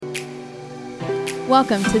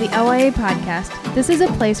Welcome to the LYA podcast. This is a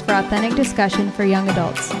place for authentic discussion for young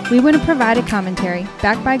adults. We want to provide a commentary,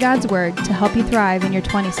 backed by God's Word, to help you thrive in your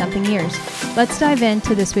 20-something years. Let's dive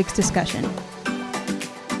into this week's discussion.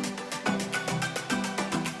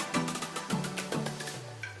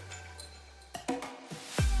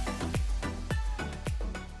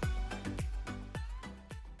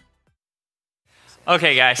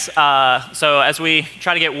 Okay, guys, so as we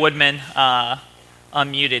try to get Woodman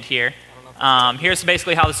unmuted here, here's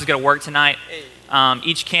basically how this is going to work tonight.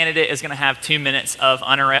 Each candidate is going to have 2 minutes of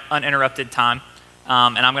uninterrupted time,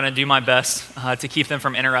 and I'm going to do my best to keep them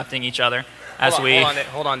from interrupting each other.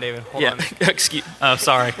 Hold on, David. Hold on.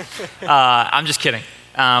 Sorry. I'm just kidding.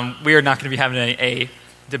 We are not going to be having a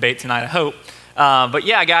debate tonight, I hope. But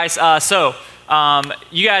yeah, guys,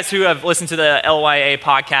 you guys who have listened to the LYA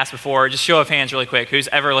podcast before, just show of hands really quick. Who's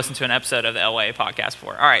ever listened to an episode of the LYA podcast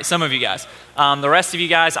before? All right, some of you guys. The rest of you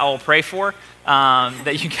guys, I will pray for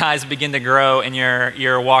that you guys begin to grow in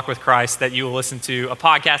your walk with Christ, that you will listen to a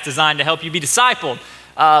podcast designed to help you be discipled.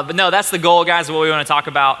 But no, that's the goal, guys, what we want to talk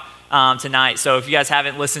about tonight. So if you guys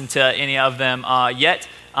haven't listened to any of them yet,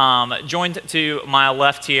 joined to my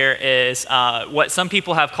left here is what some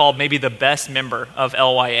people have called maybe the best member of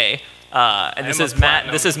LYA. And this is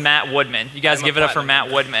Matt. This is Matt Woodman. You guys give it up for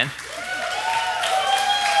Matt Woodman.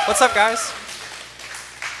 What's up, guys?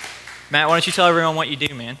 Matt, why don't you tell everyone what you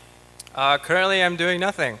do, man? Currently, I'm doing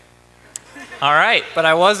nothing. All right. But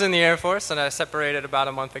I was in the Air Force, and I separated about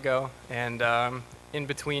a month ago, and in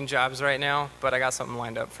between jobs right now. But I got something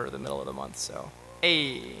lined up for the middle of the month, so.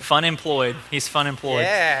 Hey. Fun employed. He's fun employed.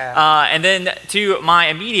 Yeah. And then to my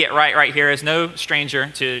immediate right here is no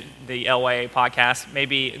stranger to the LYA podcast,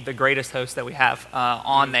 maybe the greatest host that we have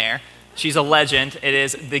on there. She's a legend. It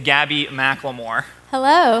is the Gabby McLemore.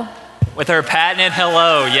 Hello. With her patented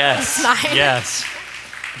hello, yes. Nice. Yes.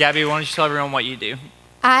 Gabby, why don't you tell everyone what you do?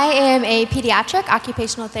 I am a pediatric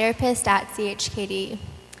occupational therapist at CHKD.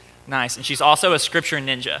 Nice. And she's also a scripture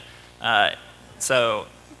ninja. So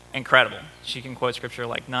incredible. She can quote scripture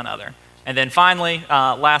like none other. And then finally,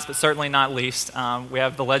 last but certainly not least, we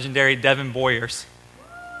have the legendary Devin Boyers,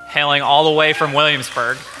 hailing all the way from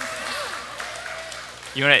Williamsburg.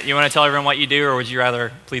 You want to tell everyone what you do, or would you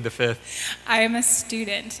rather plead the fifth? I am a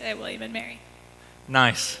student at William & Mary.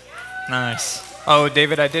 Nice. Oh,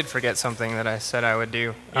 David, I did forget something that I said I would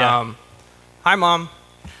do. Yeah. Hi, Mom.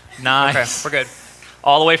 Nice. Okay, we're good.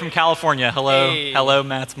 All the way from California. Hello, Hey. Hello,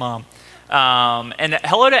 Matt's mom. And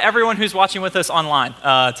hello to everyone who's watching with us online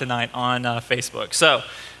tonight on Facebook. So,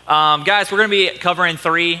 guys, we're going to be covering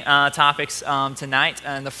 3 topics tonight.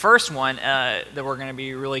 And the first one that we're going to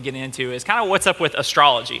be really getting into is kind of what's up with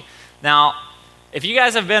astrology. Now, if you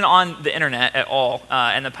guys have been on the internet at all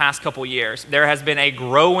in the past couple years, there has been a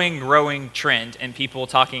growing trend in people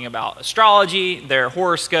talking about astrology, their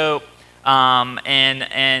horoscope,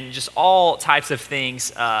 and just all types of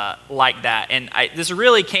things like that. And this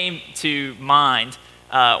really came to mind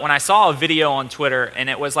when I saw a video on Twitter, and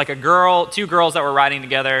it was like two girls that were riding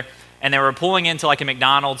together, and they were pulling into like a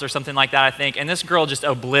McDonald's or something like that, I think, and this girl just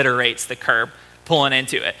obliterates the curb pulling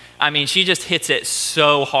into it. I mean, she just hits it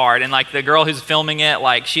so hard, and like the girl who's filming it,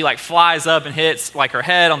 like she like flies up and hits like her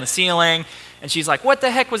head on the ceiling, and she's like, "What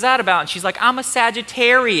the heck was that about?" And she's like, "I'm a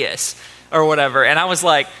Sagittarius," or whatever. And I was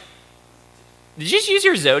like, did you just use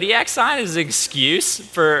your zodiac sign as an excuse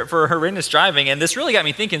for horrendous driving? And this really got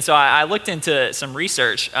me thinking, so I looked into some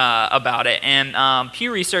research about it. And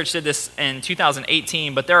Pew Research did this in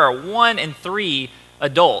 2018, but there are 1 in 3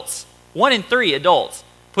 adults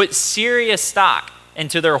put serious stock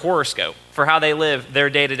into their horoscope for how they live their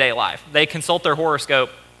day-to-day life. They consult their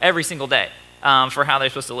horoscope every single day for how they're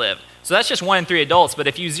supposed to live. So that's just 1 in 3 adults, but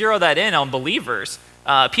if you zero that in on believers,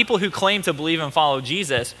 people who claim to believe and follow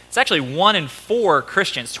Jesus, it's actually 1 in 4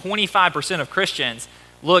 Christians. 25% of Christians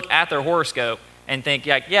look at their horoscope and think,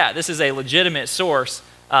 yeah, this is a legitimate source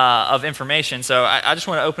of information. So I just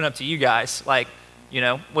want to open up to you guys,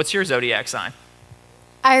 what's your zodiac sign?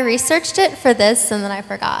 I researched it for this and then I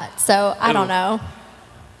forgot, so I don't know.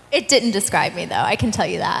 It didn't describe me though, I can tell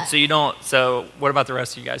you that. So you don't, so what about the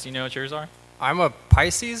rest of you guys? Do you know what yours are? I'm a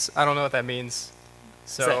Pisces. I don't know what that means.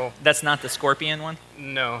 So that's not the Scorpion one?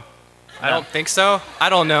 No. I don't think so. I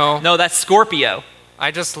don't know. No, that's Scorpio.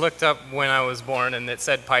 I just looked up when I was born, and it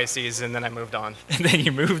said Pisces, and then I moved on. And then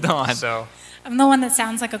you moved on. So I'm the one that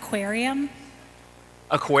sounds like aquarium.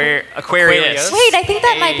 Aquarius. Wait, I think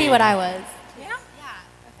that might be what I was.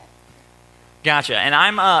 Gotcha. And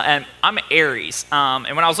I'm Aries.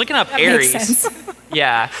 And when I was looking up That Aries, makes sense.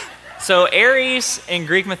 yeah. So Aries in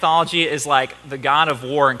Greek mythology is like the god of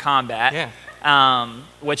war and combat. Yeah.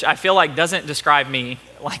 which I feel like doesn't describe me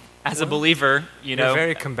like as a believer, you know. You're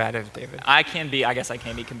very combative, David. I guess I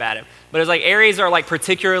can be combative. But it's like Aries are like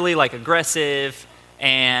particularly like aggressive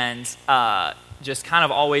and just kind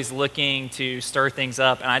of always looking to stir things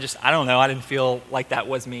up. And I don't know, I didn't feel like that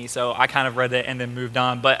was me. So I kind of read it and then moved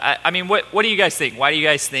on. But I mean, what do you guys think? Why do you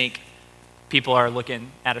guys think people are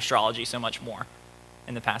looking at astrology so much more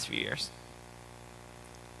in the past few years?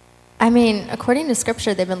 I mean, according to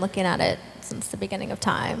scripture, they've been looking at it since the beginning of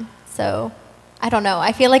time. So I don't know.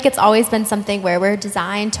 I feel like it's always been something where we're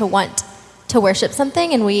designed to want to worship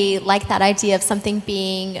something, and we like that idea of something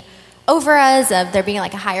being over us, of there being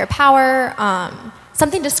like a higher power,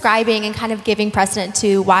 something describing and kind of giving precedent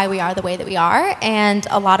to why we are the way that we are. And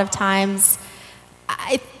a lot of times,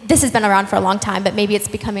 this has been around for a long time, but maybe it's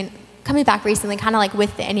coming back recently, kind of like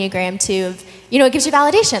with the Enneagram too, of, you know, it gives you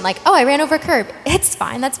validation, like, oh, I ran over a curb. It's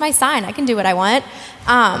fine, that's my sign, I can do what I want.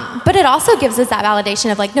 But it also gives us that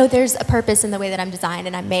validation of like, no, there's a purpose in the way that I'm designed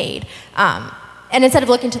and I'm made. And instead of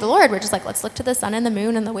looking to the Lord, we're just like, let's look to the sun and the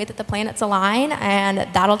moon and the way that the planets align, and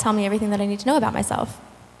that'll tell me everything that I need to know about myself.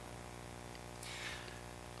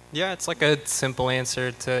 Yeah, it's like a simple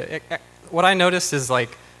answer to it. What I noticed is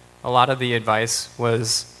like a lot of the advice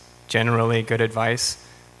was generally good advice.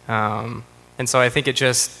 And so I think it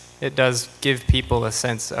does give people a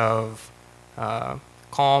sense of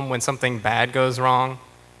calm when something bad goes wrong,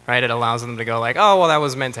 right? It allows them to go like, oh, well, that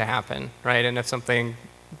was meant to happen, right? And if something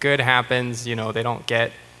good happens, you know, they don't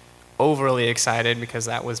get overly excited because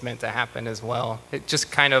that was meant to happen as well. It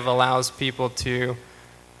just kind of allows people to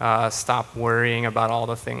stop worrying about all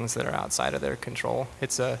the things that are outside of their control.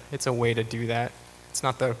 It's a way to do that. It's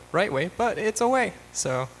not the right way, but it's a way.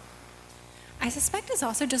 So I suspect it's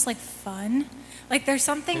also just like fun. Like there's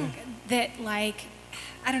something that like,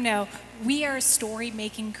 I don't know, we are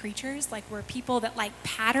story-making creatures. Like we're people that like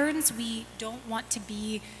patterns. We don't want to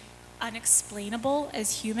be unexplainable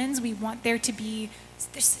as humans. We want there to be,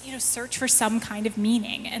 you know, search for some kind of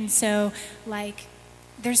meaning. And so like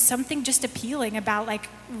there's something just appealing about like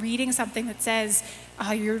reading something that says,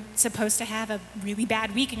 oh, you're supposed to have a really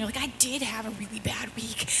bad week, and you're like, I did have a really bad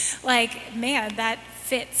week. Like, man, that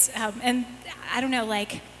fits. And I don't know,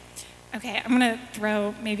 like, okay, I'm gonna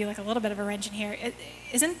throw maybe like a little bit of a wrench in here.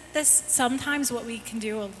 Isn't this sometimes what we can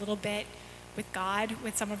do a little bit with God,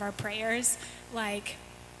 with some of our prayers? Like,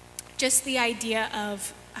 just the idea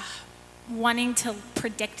of wanting to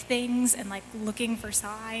predict things and like looking for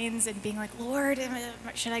signs and being like, Lord,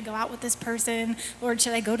 should I go out with this person? Lord,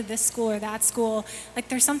 should I go to this school or that school? Like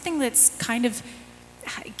there's something that's kind of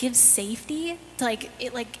gives safety to like,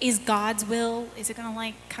 it like is God's will, is it gonna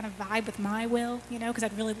like kind of vibe with my will, you know, because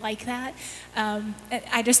I'd really like that.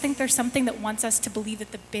 I just think there's something that wants us to believe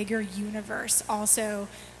that the bigger universe also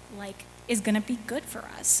like is gonna be good for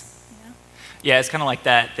us. Yeah, it's kind of like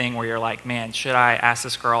that thing where you're like, man, should I ask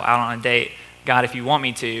this girl out on a date? God, if you want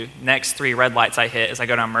me to, next 3 red lights I hit as I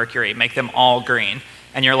go down Mercury, make them all green.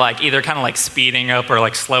 And you're like either kind of like speeding up or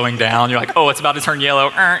like slowing down. You're like, oh, it's about to turn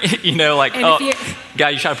yellow. You know, like, and oh, God,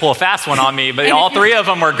 you try to pull a fast one on me, but all 3 of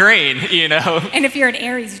them were green, you know. And if you're an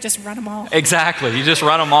Aries, you just run them all. Exactly. You just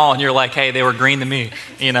run them all and you're like, hey, they were green to me,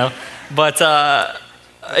 you know. But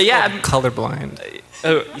yeah. Colorblind.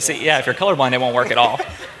 Oh, you see, yeah, if you're colorblind, it won't work at all.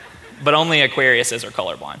 But only Aquariuses are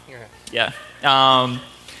colorblind. Yeah.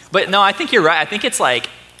 But no, I think you're right. I think it's like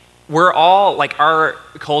we're all, like our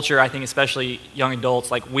culture, I think especially young adults,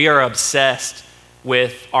 like we are obsessed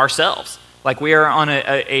with ourselves. Like we are on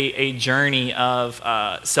a journey of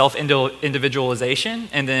self-individualization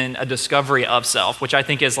and then a discovery of self, which I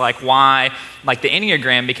think is like why like the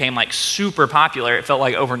Enneagram became like super popular. It felt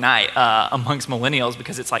like overnight amongst millennials,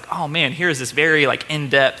 because it's like, oh man, here's this very like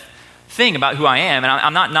in-depth thing about who I am. And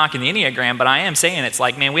I'm not knocking the Enneagram, but I am saying it's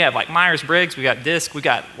like, man, we have like Myers-Briggs, we got DISC, we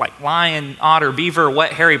got like lion, otter, beaver,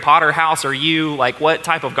 what Harry Potter house are you? Like what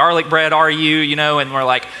type of garlic bread are you? You know, and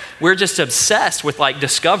we're just obsessed with like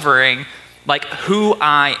discovering like who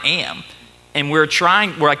I am. And we're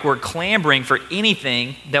clamoring for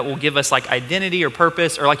anything that will give us like identity or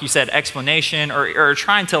purpose, or like you said, explanation, or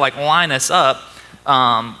trying to like line us up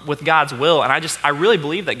with God's will. And I really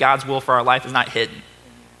believe that God's will for our life is not hidden.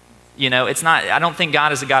 You know, it's not, I don't think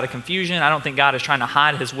God is a God of confusion. I don't think God is trying to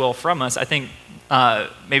hide his will from us. I think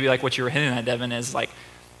maybe like what you were hinting at, Devin, is like,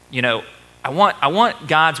 you know, I want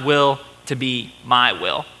God's will to be my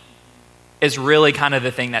will, is really kind of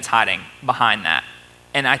the thing that's hiding behind that.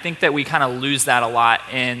 And I think that we kind of lose that a lot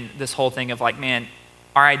in this whole thing of like, man,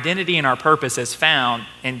 our identity and our purpose is found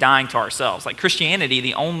in dying to ourselves. Like Christianity is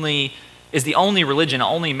the only religion, the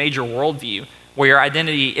only major worldview where your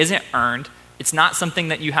identity isn't earned, it's not something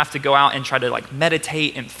that you have to go out and try to like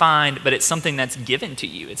meditate and find, but it's something that's given to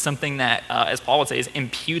you. It's something that, as Paul would say, is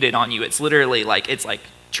imputed on you. It's literally like, it's like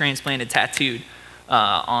transplanted, tattooed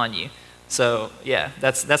on you. So yeah,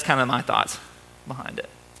 that's kind of my thoughts behind it.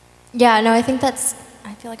 Yeah, no, I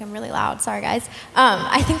feel like I'm really loud. Sorry, guys.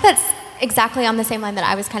 I think that's exactly on the same line that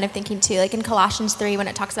I was kind of thinking too. Like in Colossians 3, when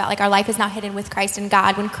it talks about like our life is now hidden with Christ in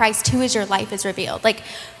God, when Christ, who is your life, is revealed. Like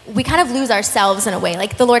we kind of lose ourselves in a way.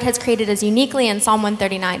 Like the Lord has created us uniquely, and Psalm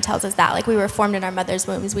 139 tells us that. Like we were formed in our mother's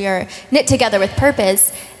wombs. We are knit together with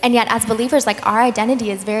purpose. And yet as believers, like our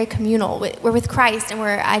identity is very communal. We're with Christ, and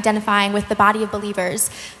we're identifying with the body of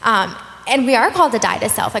believers. And we are called to die to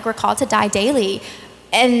self. Like we're called to die daily.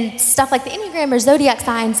 And stuff like the Enneagram or zodiac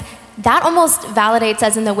signs, that almost validates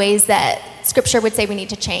us in the ways that Scripture would say we need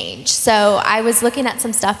to change. So I was looking at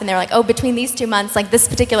some stuff, and they were like, oh, between these 2 months, like this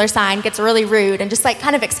particular sign gets really rude, and just like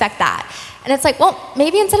kind of expect that. And it's like, well,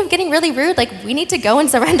 maybe instead of getting really rude, like we need to go and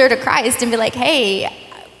surrender to Christ and be like, hey,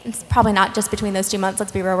 it's probably not just between those 2 months.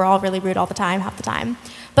 Let's be real, we're all really rude all the time, half the time.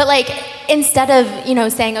 But like instead of,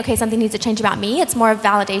 saying, okay, something needs to change about me, it's more of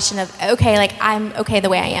validation of, okay, like I'm okay the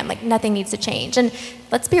way I am, like nothing needs to change. And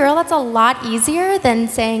let's be real, that's a lot easier than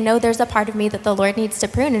saying, no, there's a part of me that the Lord needs to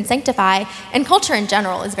prune and sanctify. And culture in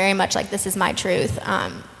general is very much like, this is my truth.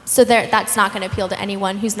 So that's not going to appeal to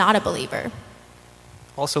anyone who's not a believer.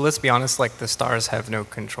 Also, let's be honest, like the stars have no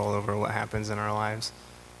control over what happens in our lives.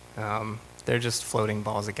 They're just floating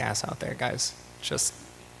balls of gas out there, guys. Just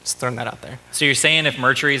throwing that out there. So you're saying if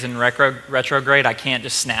Mercury's in retrograde, I can't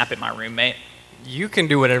just snap at my roommate? You can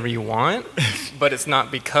do whatever you want, but it's not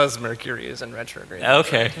because Mercury is in retrograde.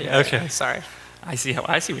 Okay, yeah, okay. Sorry. I see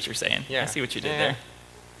what you're saying. Yeah. I see what you did there.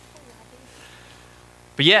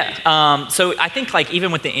 But yeah, so I think like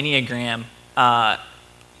even with the Enneagram,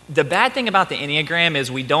 the bad thing about the Enneagram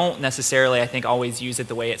is we don't necessarily, I think, always use it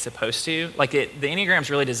the way it's supposed to. Like the Enneagram is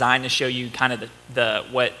really designed to show you kind of the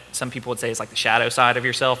what some people would say is like the shadow side of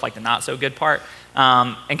yourself, like the not so good part.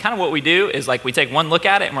 And kind of what we do is like we take one look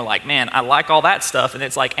at it and we're like, man, I like all that stuff. And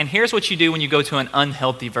it's like, and here's what you do when you go to an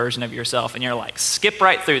unhealthy version of yourself. And you're like, skip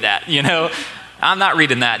right through that, I'm not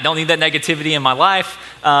reading that. Don't need that negativity in my life.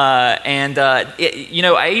 I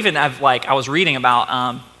was reading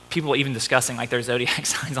about people even discussing like their zodiac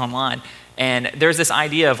signs online. And there's this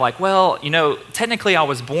idea of like, well, technically I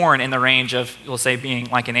was born in the range of, we'll say, being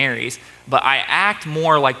like an Aries, but I act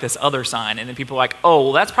more like this other sign. And then people are like, oh,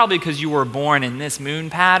 well, that's probably because you were born in this moon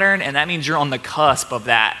pattern, and that means you're on the cusp of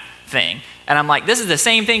that thing. And I'm like, this is the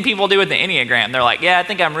same thing people do with the Enneagram. They're like, yeah, I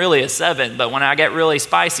think I'm really a 7, but when I get really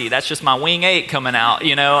spicy, that's just my wing 8 coming out,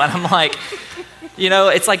 And I'm like,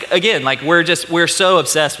 it's like, again, like we're so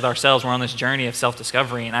obsessed with ourselves. We're on this journey of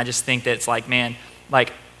self-discovery. And I just think that it's like, man,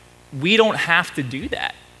 like we don't have to do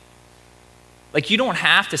that. Like you don't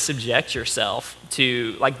have to subject yourself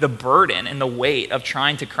to like the burden and the weight of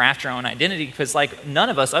trying to craft your own identity, because like none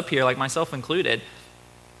of us up here, like myself included,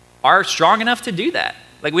 are strong enough to do that.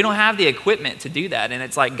 Like we don't have the equipment to do that. And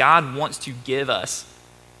it's like God wants to give us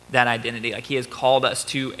that identity. Like he has called us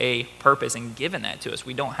to a purpose and given that to us.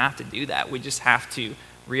 We don't have to do that. We just have to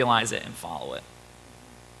realize it and follow it.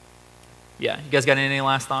 Yeah, you guys got any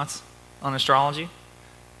last thoughts on astrology?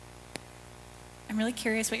 I'm really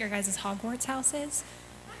curious what your guys' Hogwarts house is.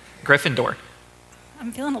 Gryffindor.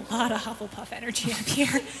 I'm feeling a lot of Hufflepuff energy up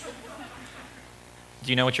here. Do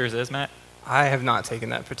you know what yours is, Matt? I have not taken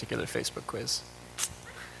that particular Facebook quiz.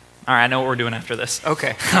 All right, I know what we're doing after this.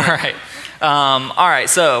 Okay. All right,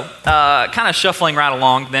 so kind of shuffling right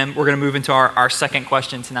along, then we're going to move into our second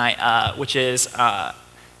question tonight, which is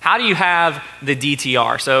how do you have the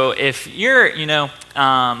DTR? So if you're,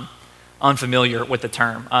 unfamiliar with the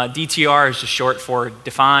term, DTR is just short for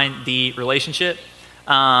define the relationship.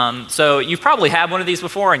 So you've probably had one of these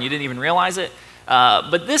before and you didn't even realize it.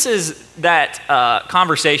 But this is that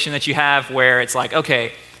conversation that you have where it's like,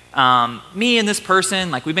 okay, me and this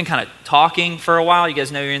person, like we've been kind of talking for a while. You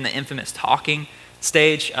guys know you're in the infamous talking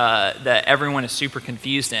stage that everyone is super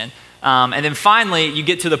confused in. And then finally you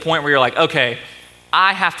get to the point where you're like, okay,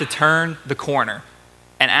 I have to turn the corner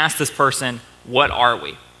and ask this person, what are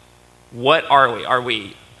we? What are we?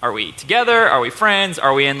 Are we together? Are we friends?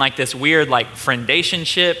 Are we in like this weird like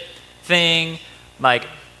friendationship thing? Like,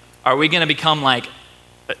 are we going to become like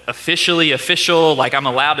officially official? Like I'm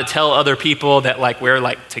allowed to tell other people that like we're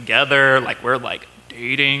like together, like we're like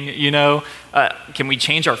dating, Can we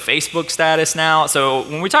change our Facebook status now? So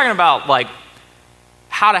when we're talking about like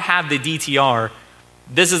how to have the DTR,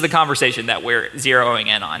 this is the conversation that we're zeroing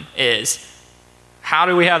in on is how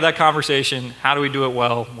do we have that conversation? How do we do it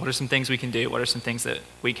well? What are some things we can do? What are some things that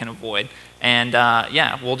we can avoid? And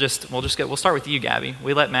we'll start with you, Gabby.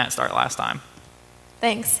 We let Matt start last time.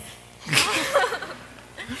 Thanks.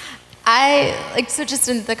 So just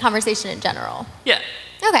in the conversation in general. Yeah.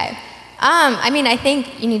 Okay. I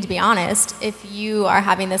think you need to be honest. If you are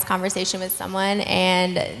having this conversation with someone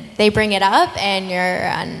and they bring it up and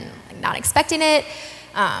you're not expecting it,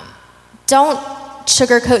 don't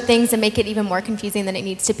sugarcoat things and make it even more confusing than it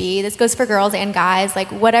needs to be. This goes for girls and guys. Like,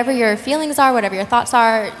 whatever your feelings are, whatever your thoughts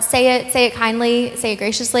are, say it kindly, say it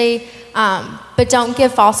graciously, but don't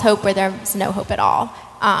give false hope where there's no hope at all.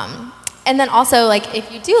 And then also, like,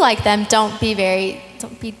 if you do like them, don't be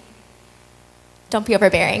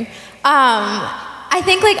overbearing. I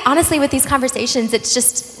think, like, honestly, with these conversations, it's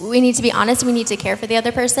just, we need to be honest, we need to care for the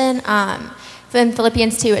other person. In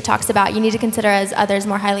Philippians 2, it talks about you need to consider as others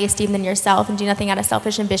more highly esteemed than yourself and do nothing out of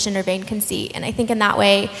selfish ambition or vain conceit. And I think in that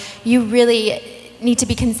way, you really need to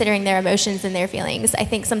be considering their emotions and their feelings. I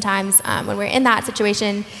think sometimes when we're in that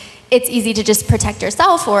situation, it's easy to just protect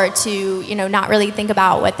yourself or to, not really think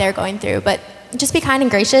about what they're going through. But just be kind and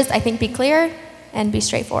gracious. I think be clear and be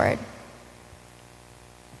straightforward.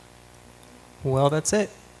 Well, that's it.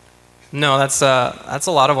 No, that's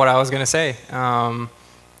a lot of what I was going to say.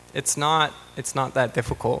 It's not that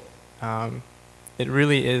difficult. It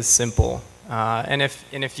really is simple. And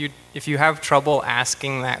if you have trouble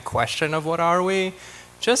asking that question of what are we,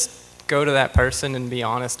 just go to that person and be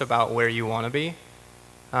honest about where you want to be.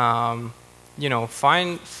 Find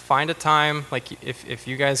a time, like if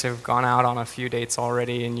you guys have gone out on a few dates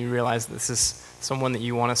already and you realize this is someone that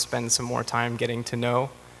you want to spend some more time getting to know,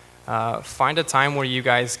 find a time where you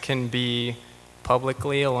guys can be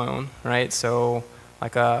publicly alone, right? So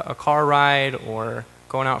like a car ride or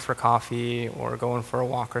going out for coffee or going for a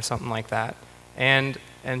walk or something like that. And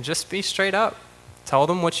just be straight up. Tell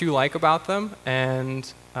them what you like about them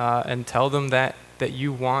and tell them that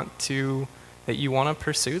you want to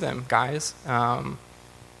pursue them, guys.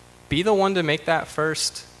 Be the one to take that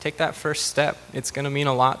first step. It's going to mean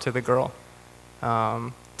a lot to the girl.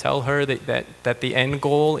 Tell her that the end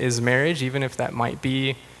goal is marriage, even if that might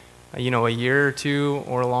be, a year or two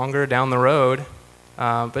or longer down the road.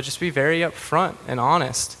 But just be very upfront and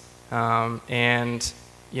honest. And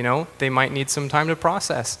they might need some time to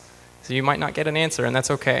process. So you might not get an answer, and that's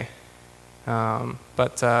okay.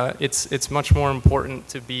 But it's much more important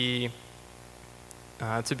to be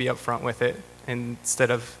upfront with it instead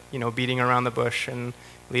of beating around the bush and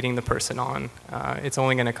leading the person on. It's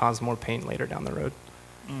only going to cause more pain later down the road.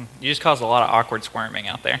 You just caused a lot of awkward squirming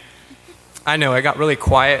out there. I know. I got really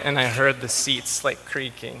quiet and I heard the seats like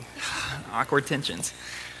creaking. Awkward tensions.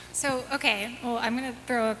 So, okay, well, I'm going to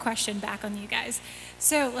throw a question back on you guys.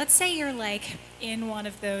 So let's say you're like in one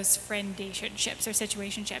of those friendationships or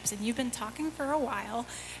situationships and you've been talking for a while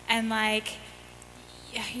and like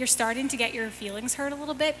you're starting to get your feelings hurt a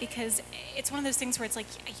little bit because it's one of those things where it's like,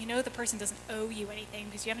 the person doesn't owe you anything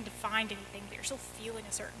because you haven't defined anything, but you're still feeling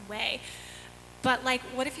a certain way. But like,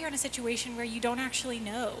 what if you're in a situation where you don't actually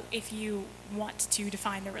know if you want to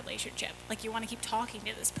define the relationship? Like, you want to keep talking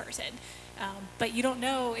to this person, but you don't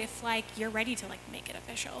know if like you're ready to like make it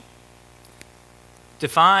official.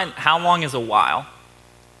 Define how long is a while.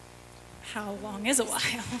 How long is a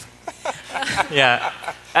while? Yeah.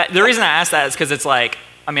 The reason I ask that is because it's like,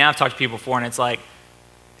 I've talked to people before and it's like,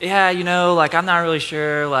 yeah, like I'm not really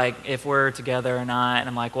sure like if we're together or not. And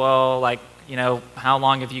I'm like, well, like, how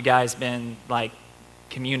long have you guys been like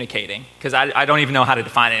communicating? Because I don't even know how to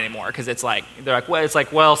define it anymore. Because it's like, they're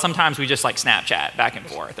like, well, sometimes we just like Snapchat back and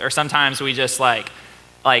forth. Or sometimes we just like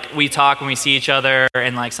we talk when we see each other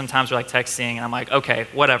and like sometimes we're like texting and I'm like, okay,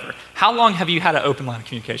 whatever. How long have you had an open line of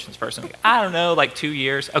communication with this person? Like, I don't know, like 2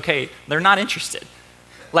 years. Okay, they're not interested.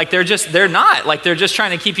 Like they're just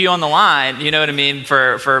trying to keep you on the line, you know what I mean,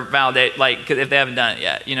 for validate, like, 'cause if they haven't done it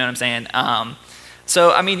yet, you know what I'm saying?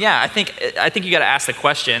 So, yeah, I think you got to ask the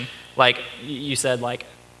question, like you said, like,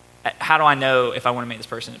 how do I know if I want to make this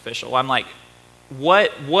person official? Well, I'm like,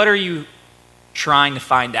 what are you trying to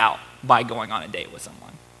find out by going on a date with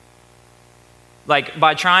someone? Like,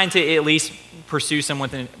 by trying to at least pursue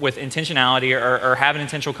someone with intentionality or have an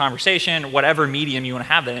intentional conversation, whatever medium you want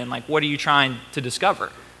to have that in, like, what are you trying to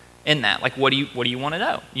discover in that? Like, what do you want to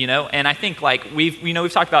know? And I think like we've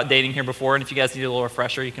talked about dating here before, and if you guys need a little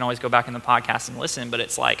refresher, you can always go back in the podcast and listen. But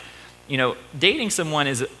it's like, dating someone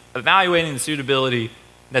is evaluating the suitability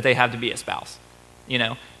that they have to be a spouse.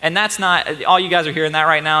 And that's not all. You guys are hearing that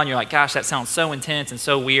right now, and you're like, gosh, that sounds so intense and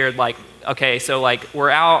so weird. Like, okay, so like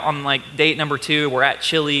we're out on like date number 2, we're at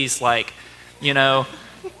Chili's, like,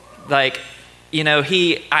 like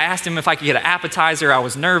I asked him if I could get an appetizer. I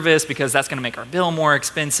was nervous because that's going to make our bill more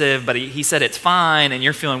expensive, but he said it's fine, and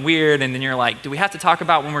you're feeling weird, and then you're like, do we have to talk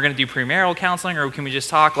about when we're going to do premarital counseling, or can we just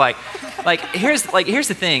talk here's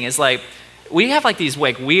the thing is like, we have like these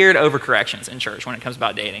like weird overcorrections in church when it comes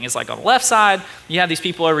about dating. It's like on the left side, you have these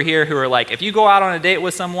people over here who are like, if you go out on a date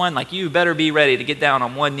with someone, like you better be ready to get down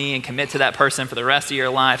on one knee and commit to that person for the rest of your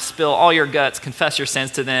life, spill all your guts, confess your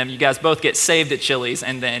sins to them. You guys both get saved at Chili's,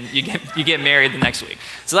 and then you get married the next week.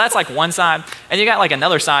 So that's like one side. And you got like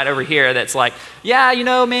another side over here that's like, yeah,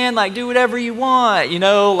 man, like do whatever you want.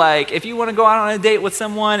 Like if you want to go out on a date with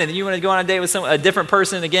someone and then you want to go on a date with a different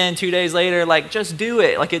person again 2 days later, like just do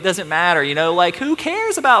it. Like it doesn't matter, like who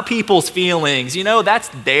cares about people's feelings? That's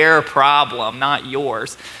their problem, not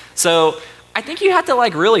yours. So I think you have to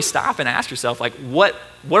like really stop and ask yourself, like, what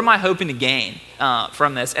am I hoping to gain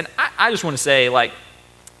from this? And I just want to say, like,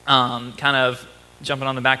 kind of jumping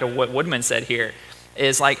on the back of what Woodman said here,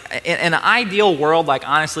 is like in an ideal world, like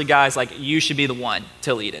honestly, guys, like you should be the one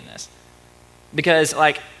to lead in this, because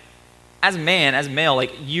like as a male,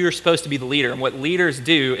 like you're supposed to be the leader, and what leaders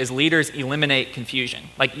do is leaders eliminate confusion.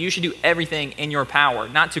 Like you should do everything in your power,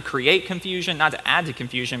 not to create confusion, not to add to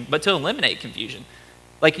confusion, but to eliminate confusion.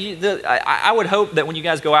 Like I would hope that when you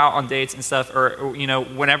guys go out on dates and stuff, or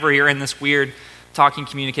whenever you're in this weird talking,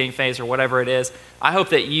 communicating phase or whatever it is, I hope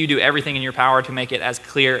that you do everything in your power to make it as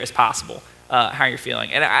clear as possible how you're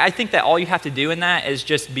feeling. And I think that all you have to do in that is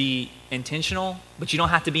just be intentional, but you don't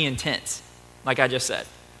have to be intense, like I just said.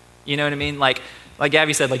 You know what I mean? Like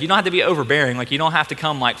Gabby said, like you don't have to be overbearing. Like you don't have to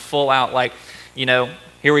come like full out, like,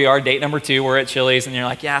 here we are, date number 2, we're at Chili's, and you're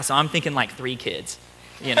like, yeah, so I'm thinking like 3 kids,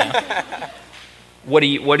 What are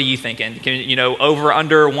you thinking? Can, over,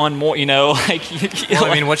 under, one more, like. Well,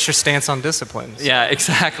 I mean, what's your stance on disciplines? Yeah,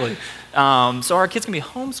 exactly. So our kids can be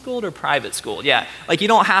homeschooled or private schooled. Yeah, like you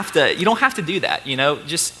don't have to do that.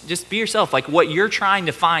 Just be yourself. Like what you're trying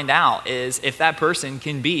to find out is if that person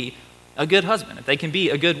can be a good husband, if they can be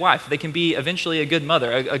a good wife, if they can be eventually a good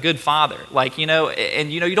mother, a good father. Like you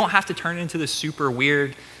don't have to turn into this super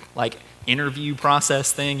weird like interview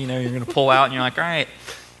process thing. You're gonna pull out and you're like, all right,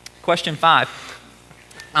 question 5.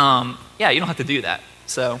 Yeah, you don't have to do that.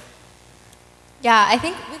 So. Yeah, I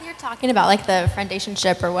think when you're talking about like the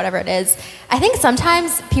friendationship or whatever it is, I think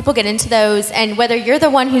sometimes people get into those, and whether you're the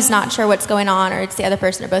one who's not sure what's going on or it's the other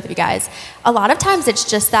person or both of you guys, a lot of times it's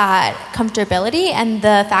just that comfortability and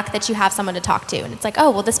the fact that you have someone to talk to. And it's like, oh,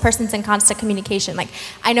 well, this person's in constant communication. Like,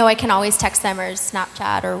 I know I can always text them or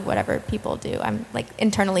Snapchat or whatever people do. I'm like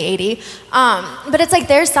internally 80. But it's like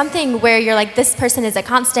there's something where you're like, this person is a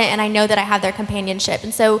constant and I know that I have their companionship.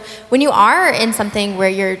 And so when you are in something where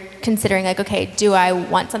you're considering like, okay, do I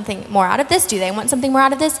want something more out of this? Do they want something more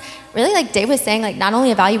out of this? Really, like Dave was saying, like not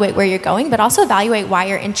only evaluate where you're going, but also evaluate why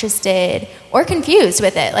you're interested or confused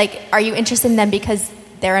with it. Like, are you interested in them because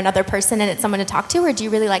they're another person and it's someone to talk to, or do you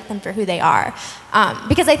really like them for who they are?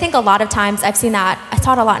 Because I think a lot of times I've seen that, I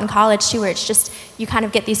saw it a lot in college too, where it's just, you kind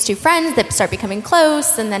of get these 2 friends that start becoming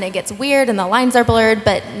close and then it gets weird and the lines are blurred,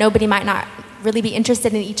 but nobody might not really be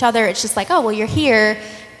interested in each other. It's just like, oh, well, you're here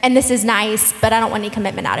and this is nice, but I don't want any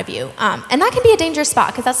commitment out of you. And that can be a dangerous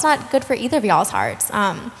spot because that's not good for either of y'all's hearts.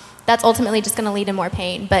 That's ultimately just going to lead to more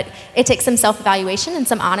pain. But it takes some self-evaluation and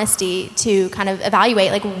some honesty to kind of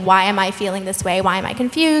evaluate, like, why am I feeling this way? Why am I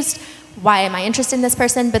confused? Why am I interested in this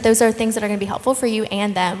person? But those are things that are going to be helpful for you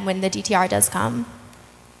and them when the DTR does come.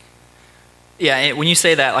 Yeah, when you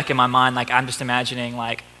say that, like in my mind, like I'm just imagining,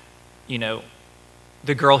 like,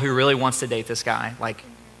 the girl who really wants to date this guy. Like,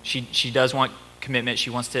 she does want commitment. She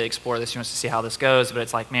wants to explore this. She wants to see how this goes. But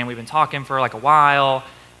it's like, man, we've been talking for like a while,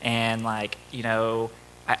 and like,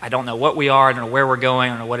 I don't know what we are. I don't know where we're going.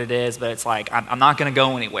 I don't know what it is. But it's like, I'm not going to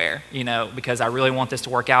go anywhere, because I really want this to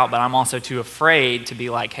work out. But I'm also too afraid to be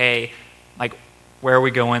like, hey, like, where are we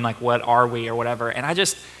going? Like, what are we or whatever? And I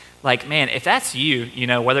just, like, man, if that's you,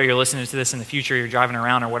 whether you're listening to this in the future, you're driving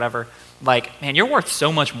around or whatever, like, man, you're worth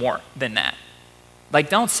so much more than that. Like,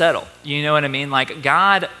 don't settle. You know what I mean? Like,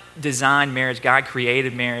 God designed marriage, God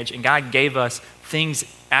created marriage, and God gave us things,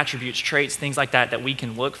 attributes, traits, things like that we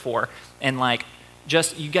can look for. And like,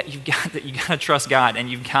 just you've got to trust God, and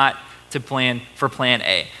you've got to plan for plan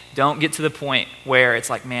A. Don't get to the point where it's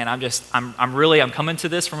like, man, I'm coming to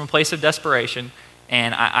this from a place of desperation,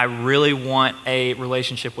 and I really want a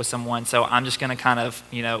relationship with someone. So I'm just going to kind of,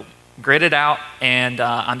 grit it out, and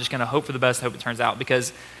I'm just going to hope for the best, hope it turns out.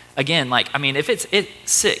 Because again, like, I mean, if it's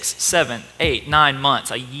 6, 7, 8, 9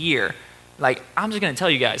 months, a year, like, I'm just going to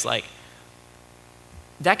tell you guys, like,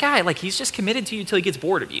 that guy, like, he's just committed to you until he gets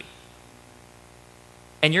bored of you.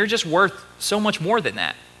 And you're just worth so much more than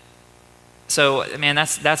that. So, man,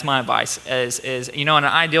 that's my advice. Is in an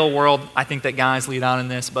ideal world, I think that guys lead out in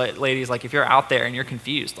this, but ladies, like if you're out there and you're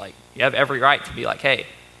confused, like you have every right to be like, hey,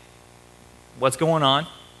 what's going on?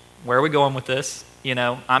 Where are we going with this?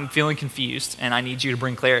 I'm feeling confused, and I need you to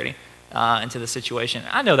bring clarity into the situation.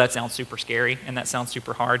 I know that sounds super scary, and that sounds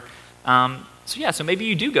super hard. So maybe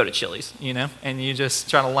you do go to Chili's, and you just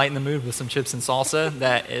try to lighten the mood with some chips and salsa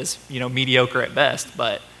that is, mediocre at best,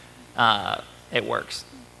 but it works.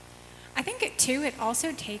 I think it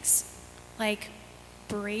also takes like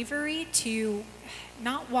bravery to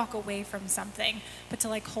not walk away from something, but to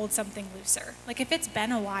like hold something looser. Like if it's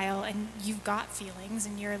been a while and you've got feelings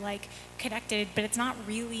and you're like connected, but it's not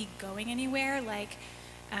really going anywhere, like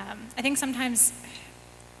I think sometimes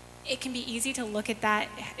it can be easy to look at that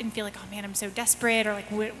and feel like, oh man, I'm so desperate, or like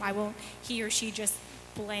why won't he or she just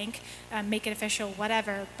blank, make it official,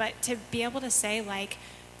 whatever. But to be able to say like,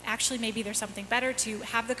 actually maybe there's something better, to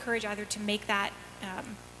have the courage either to make that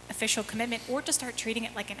official commitment or to start treating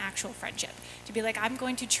it like an actual friendship. To be like, I'm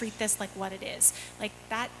going to treat this like what it is. Like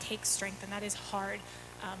that takes strength and that is hard.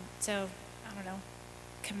 So I don't know,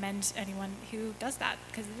 commend anyone who does that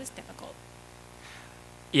because it is difficult.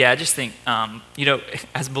 Yeah, I just think,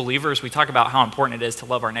 as believers, we talk about how important it is to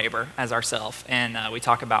love our neighbor as ourselves. And we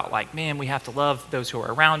talk about like, man, we have to love those who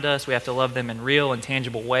are around us. We have to love them in real and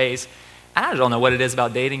tangible ways. I don't know what it is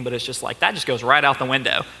about dating, but it's just like that just goes right out the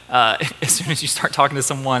window as soon as you start talking to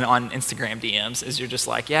someone on Instagram DMs. Is you're just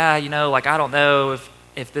like, yeah, like I don't know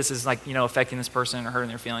if this is like affecting this person or hurting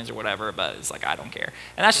their feelings or whatever, but it's like I don't care,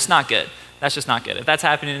 and that's just not good. That's just not good. If that's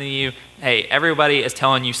happening to you, hey, everybody is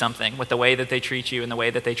telling you something with the way that they treat you and the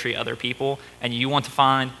way that they treat other people, and you want to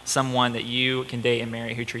find someone that you can date and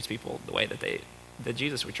marry who treats people the way that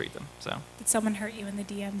Jesus would treat them. So. Did someone hurt you in the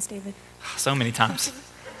DMs, David? So many times.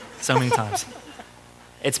 So many times.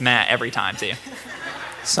 It's Matt every time, too.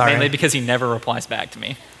 Sorry. Mainly because he never replies back to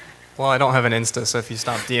me. Well, I don't have an Insta, so if you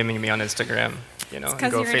stop DMing me on Instagram, and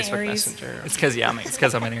go you're an Facebook Aries. Messenger. It's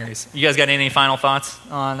because I'm an Aries. You guys got any final thoughts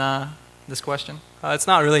on this question? It's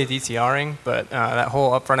not really DTRing, but that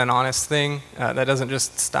whole upfront and honest thing, that doesn't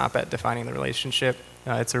just stop at defining the relationship.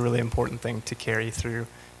 It's a really important thing to carry through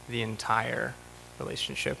the entire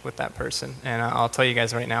relationship with that person. And I'll tell you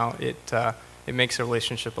guys right now, it makes a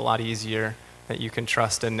relationship a lot easier that you can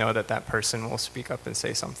trust and know that that person will speak up and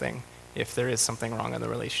say something if there is something wrong in the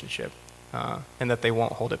relationship, and that they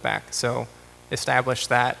won't hold it back. So establish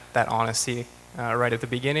that honesty right at the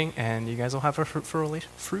beginning, and you guys will have a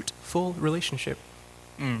fruitful relationship.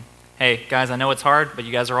 Hey, guys, I know it's hard, but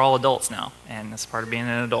you guys are all adults now, and that's part of being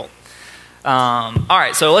an adult. All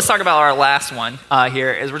right, so let's talk about our last one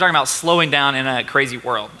here. Is we're talking about slowing down in a crazy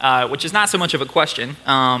world, which is not so much of a question,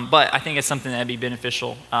 but I think it's something that'd be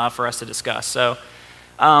beneficial for us to discuss. So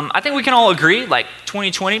I think we can all agree, like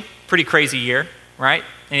 2020, pretty crazy year, right?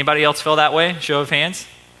 Anybody else feel that way? Show of hands.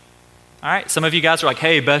 All right, some of you guys are like,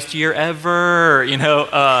 hey, best year ever,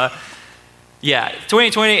 Yeah,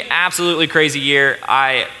 2020, absolutely crazy year.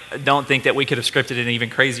 I don't think that we could have scripted an even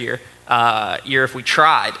crazier year if we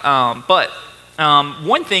tried. But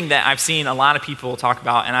one thing that I've seen a lot of people talk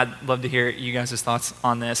about, and I'd love to hear you guys' thoughts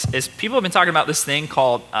on this, is people have been talking about this thing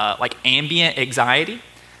called like ambient anxiety,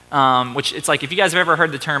 which it's like if you guys have ever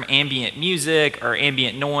heard the term ambient music or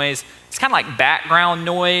ambient noise, it's kind of like background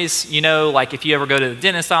noise, like if you ever go to the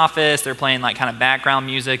dentist's office, they're playing like kind of background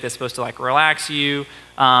music that's supposed to like relax you.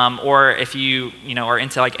 Or if you are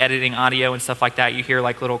into like editing audio and stuff like that, you hear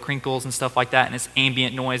like little crinkles and stuff like that, and it's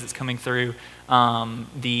ambient noise that's coming through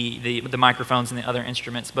the microphones and the other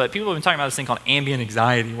instruments. But people have been talking about this thing called ambient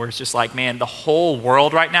anxiety, where it's just like, man, the whole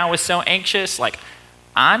world right now is so anxious. Like,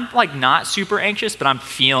 I'm like not super anxious, but I'm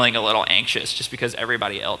feeling a little anxious just because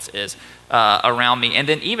everybody else is around me. And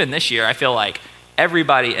then even this year, I feel like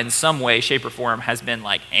everybody in some way, shape, or form has been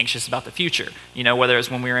like anxious about the future. Whether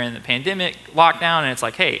it's when we were in the pandemic lockdown and it's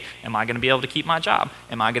like, hey, am I going to be able to keep my job?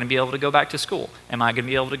 Am I going to be able to go back to school? Am I going to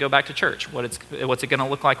be able to go back to church? What's it going to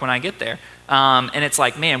look like when I get there? And it's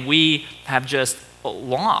like, man, we have just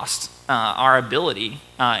lost our ability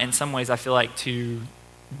in some ways, I feel like, to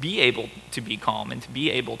be able to be calm and to be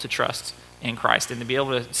able to trust in Christ and to be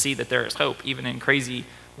able to see that there is hope even in crazy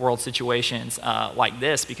world situations like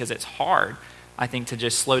this, because it's hard, I think, to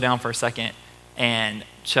just slow down for a second and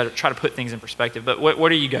try to put things in perspective. But what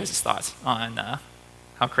are you guys' thoughts on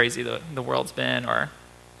how crazy the world's been, or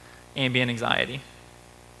ambient anxiety?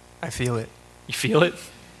 I feel it. You feel it?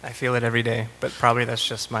 I feel it every day, but probably that's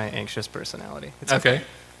just my anxious personality. It's okay.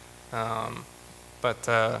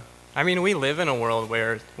 I mean, we live in a world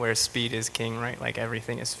where speed is king, right? Like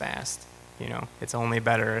everything is fast. It's only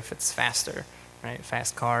better if it's faster, right?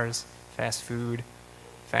 Fast cars, fast food,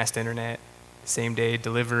 fast internet, same-day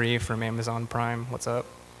delivery from Amazon Prime. What's up?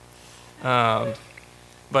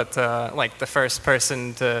 But like the first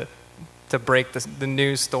person to break the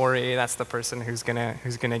news story, that's the person who's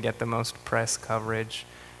gonna get the most press coverage,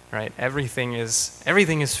 right? Everything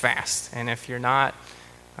is fast, and if you're not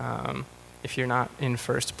in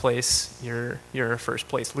first place, you're a first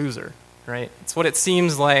place loser, right? It's what it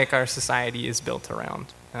seems like our society is built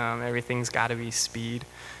around. Everything's got to be speed,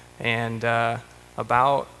 and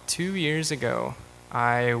about 2 years ago,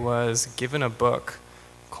 I was given a book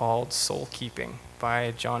called Soul Keeping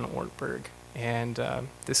by John Ortberg. And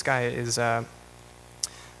this guy is a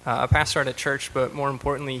pastor at a church, but more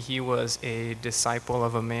importantly, he was a disciple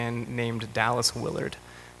of a man named Dallas Willard,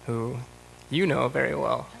 who you know very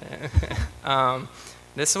well.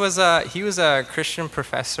 He was a Christian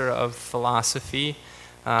professor of philosophy,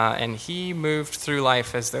 and he moved through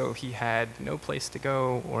life as though he had no place to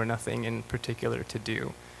go or nothing in particular to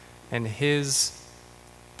do. And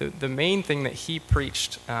the main thing that he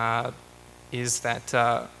preached is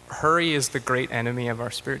that hurry is the great enemy of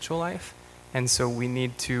our spiritual life, and so we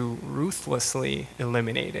need to ruthlessly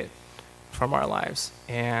eliminate it from our lives.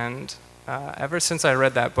 And ever since I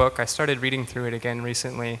read that book, I started reading through it again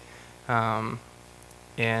recently,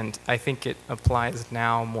 and I think it applies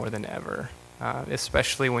now more than ever,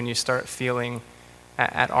 especially when you start feeling,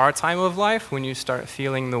 at our time of life, when you start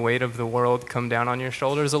feeling the weight of the world come down on your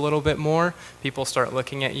shoulders a little bit more. People start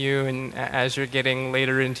looking at you, and as you're getting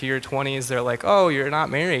later into your 20s, they're like, oh, you're not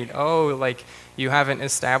married. Oh, like, you haven't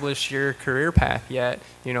established your career path yet.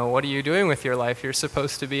 You know, what are you doing with your life? You're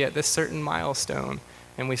supposed to be at this certain milestone.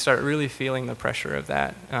 And we start really feeling the pressure of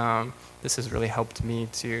that. This has really helped me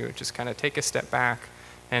to just kind of take a step back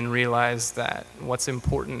and realize that what's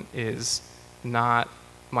important is not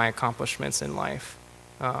my accomplishments in life.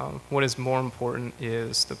 What is more important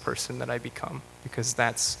is the person that I become, because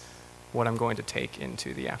that's what I'm going to take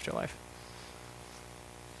into the afterlife.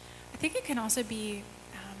 I think it can also be,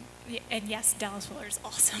 and yes, Dallas Willard is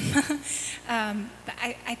awesome. But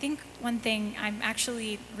I think one thing, I'm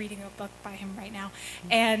actually reading a book by him right now,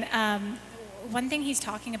 and one thing he's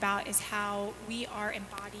talking about is how we are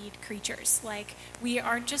embodied creatures. Like, we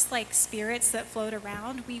aren't just like spirits that float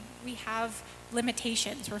around. We have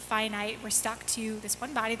limitations. We're finite. We're stuck to this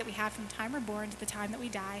one body that we have from the time we're born to the time that we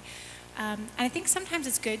die. And I think sometimes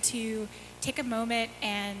it's good to take a moment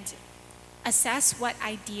and assess what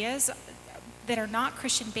ideas that are not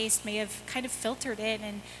Christian-based may have kind of filtered in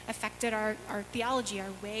and affected our theology,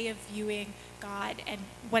 our way of viewing God and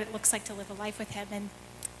what it looks like to live a life with him. And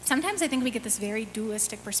sometimes I think we get this very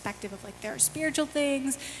dualistic perspective of like, there are spiritual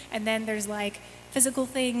things and then there's like physical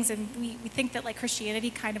things, and we think that like Christianity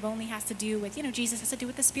kind of only has to do with, you know, Jesus has to do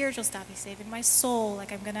with the spiritual stuff. He's saving my soul,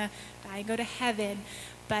 like I'm gonna die and go to heaven.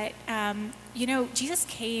 But you know, Jesus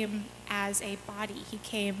came as a body. He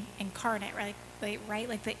came incarnate, right?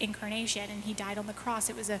 Like the incarnation, and he died on the cross.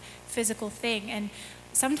 It was a physical thing. And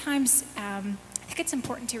sometimes I think it's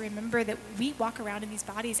important to remember that we walk around in these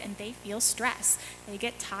bodies and they feel stress. They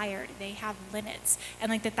get tired. They have limits.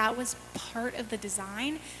 And like that was part of the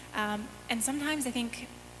design. And sometimes I think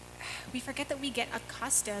we forget that we get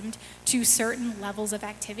accustomed to certain levels of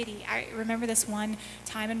activity. I remember this one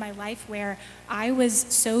time in my life where I was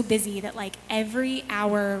so busy that like every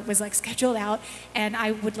hour was like scheduled out, and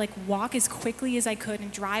I would like walk as quickly as I could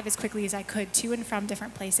and drive as quickly as I could to and from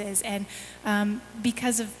different places. And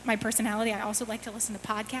because of my personality, I also like to listen to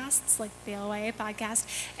podcasts, like the LYA podcast,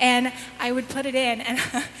 and I would put it in, and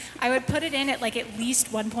I would put it in at like at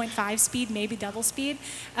least 1.5 speed, maybe double speed,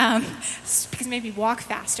 because it made me walk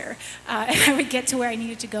faster. And I would get to where I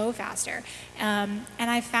needed to go faster. And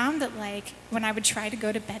I found that like when I would try to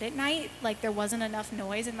go to bed at night, like there wasn't enough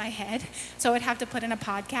noise in my head. So I'd have to put in a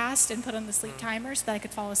podcast and put on the sleep timer so that I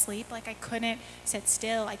could fall asleep. Like I couldn't sit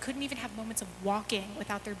still. I couldn't even have moments of walking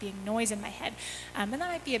without there being noise in my head. And that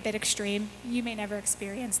might be a bit extreme. You may never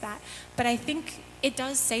experience that. But I think it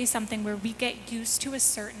does say something where we get used to a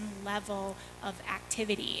certain level of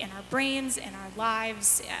activity in our brains, in our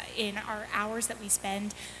lives, in our hours that we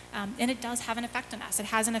spend. And it does have an effect on us. It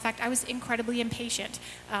has an effect. I was incredibly impatient,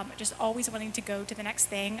 just always wanting to go to the next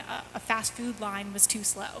thing. A fast food line was too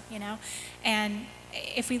slow, you know? And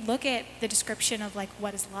if we look at the description of like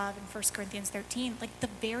what is love in 1 Corinthians 13, like the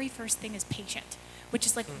very first thing is patient, which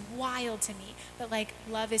is like wild to me, but like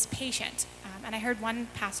love is patient. And I heard one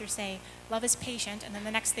pastor say, love is patient, and then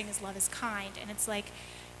the next thing is love is kind. And it's like,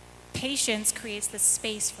 patience creates the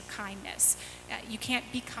space for kindness. You can't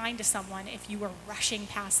be kind to someone if you are rushing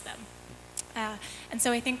past them. And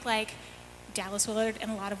so I think like Dallas Willard in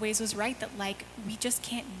a lot of ways was right that like we just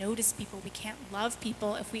can't notice people, we can't love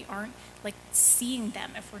people if we aren't like seeing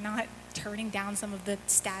them, if we're not turning down some of the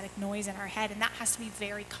static noise in our head, and that has to be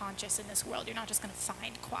very conscious in this world. You're not just going to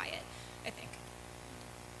find quiet, I think.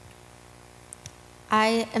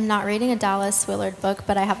 I am not reading a Dallas Willard book,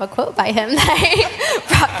 but I have a quote by him that I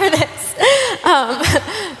brought for this.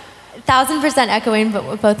 1,000% echoing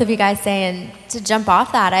what both of you guys say, and to jump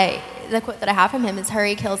off that, the quote that I have from him is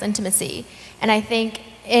hurry kills intimacy. And I think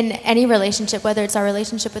in any relationship, whether it's our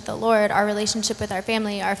relationship with the Lord, our relationship with our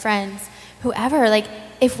family, our friends, whoever, like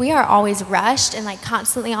if we are always rushed and like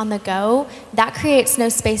constantly on the go, that creates no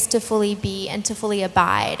space to fully be and to fully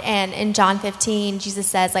abide. And in John 15, Jesus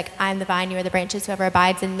says like, I'm the vine, you are the branches, whoever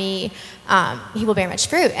abides in me, he will bear much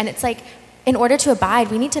fruit. And it's like, in order to abide,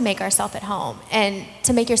 we need to make ourselves at home. And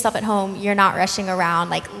to make yourself at home, you're not rushing around,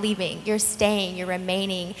 like leaving. You're staying, you're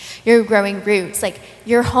remaining, you're growing roots. Like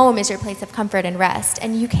your home is your place of comfort and rest.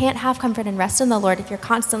 And you can't have comfort and rest in the Lord if you're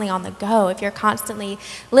constantly on the go, if you're constantly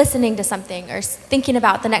listening to something or thinking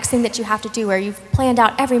about the next thing that you have to do, or you've planned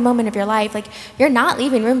out every moment of your life. Like you're not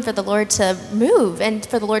leaving room for the Lord to move and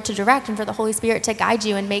for the Lord to direct and for the Holy Spirit to guide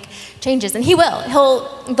you and make changes. And he will.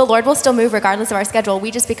 The Lord will still move regardless of our schedule. We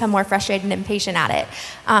just become more frustrated and impatient at it.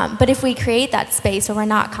 But if we create that space where we're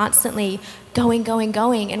not constantly going,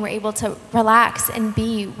 and we're able to relax and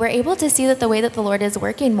be, we're able to see that the way that the Lord is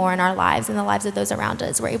working more in our lives and the lives of those around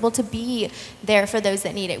us. We're able to be there for those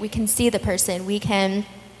that need it. We can see the person. We can,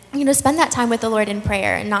 spend that time with the Lord in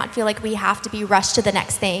prayer and not feel like we have to be rushed to the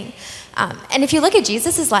next thing. And if you look at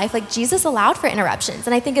Jesus' life, like Jesus allowed for interruptions.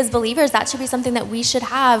 And I think as believers, that should be something that we should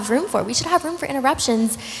have room for. We should have room for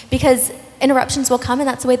interruptions because interruptions will come, and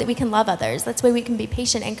that's the way that we can love others. That's the way we can be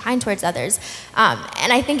patient and kind towards others.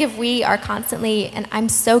 And I think if we are constantly, and I'm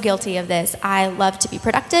so guilty of this, I love to be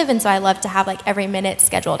productive, and so I love to have like every minute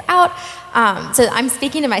scheduled out. So I'm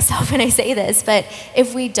speaking to myself when I say this, but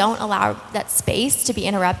if we don't allow that space to be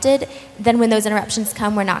interrupted, then when those interruptions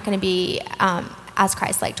come, we're not going to be as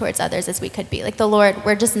Christ-like towards others as we could be. Like the Lord,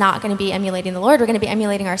 we're just not going to be emulating the Lord. We're going to be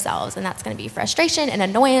emulating ourselves, and that's going to be frustration and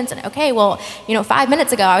annoyance. And okay, well, 5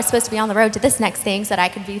 minutes ago I was supposed to be on the road to this next thing so that I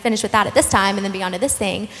could be finished with that at this time and then be on to this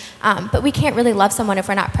thing. But we can't really love someone if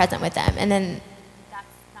we're not present with them. And then that's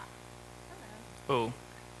not. Oh,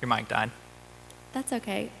 your mic died. That's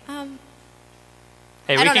okay.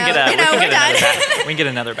 Hey, we can get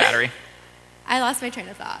another battery. I lost my train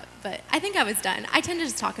of thought, but I think I was done. I tend to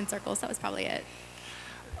just talk in circles. That was probably it.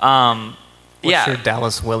 What's your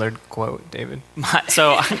Dallas Willard quote, David?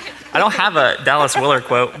 So I don't have a Dallas Willard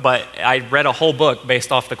quote, but I read a whole book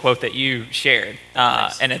based off the quote that you shared.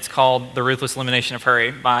 Nice. And it's called The Ruthless Elimination of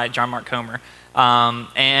Hurry by John Mark Comer.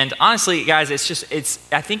 And honestly, guys,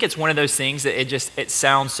 I think it's one of those things that it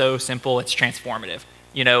sounds so simple, it's transformative.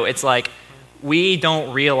 It's like we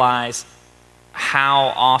don't realize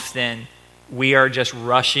how often we are just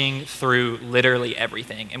rushing through literally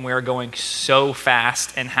everything, and we are going so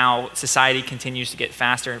fast, and how society continues to get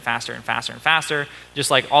faster and faster and faster and faster,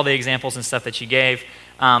 just like all the examples and stuff that you gave.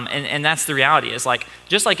 And that's the reality, is like,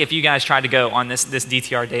 just like if you guys tried to go on this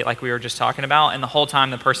DTR date like we were just talking about, and the whole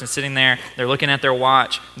time the person's sitting there, they're looking at their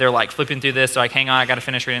watch, they're like flipping through this, they're like, hang on, I got to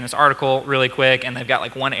finish reading this article really quick, and they've got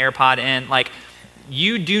like one AirPod in, like,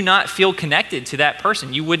 you do not feel connected to that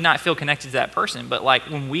person. You would not feel connected to that person. But like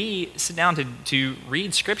when we sit down to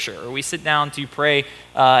read scripture, or we sit down to pray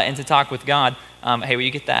and to talk with God, hey, will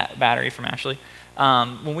you get that battery from Ashley?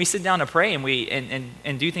 When we sit down to pray and we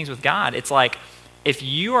and do things with God, it's like if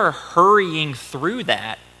you are hurrying through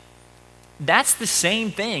that, that's the same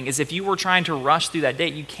thing as if you were trying to rush through that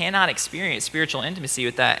date. You cannot experience spiritual intimacy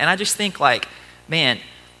with that. And I just think like, man,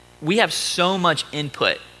 we have so much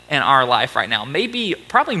input in our life right now,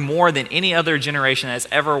 probably more than any other generation that has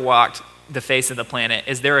ever walked the face of the planet,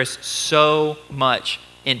 is there is so much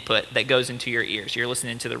input that goes into your ears. You're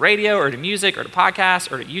listening to the radio or to music or to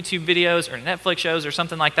podcasts or to YouTube videos or to Netflix shows or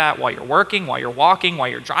something like that while you're working, while you're walking, while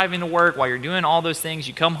you're driving to work, while you're doing all those things.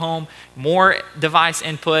 You come home, more device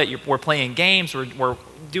input, we're playing games,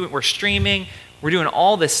 we're streaming, we're doing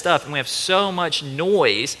all this stuff, and we have so much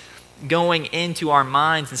noise going into our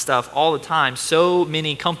minds and stuff all the time. So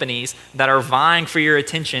many companies that are vying for your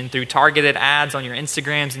attention through targeted ads on your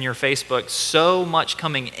Instagrams and your Facebook, so much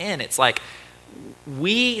coming in. It's like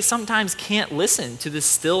we sometimes can't listen to the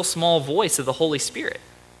still small voice of the Holy Spirit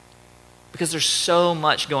because there's so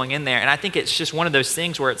much going in there. And I think it's just one of those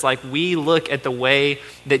things where it's like we look at the way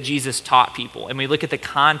that Jesus taught people, and we look at the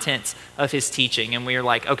contents of his teaching, and we're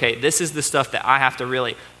like, okay, this is the stuff that I have to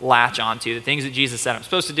really latch onto, the things that Jesus said I'm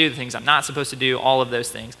supposed to do, the things I'm not supposed to do, all of those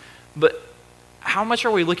things. But how much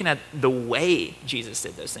are we looking at the way Jesus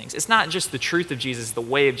did those things? It's not just the truth of Jesus, the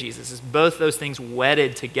way of Jesus. It's both those things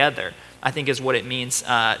wedded together, I think, is what it means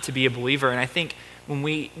to be a believer. And I think when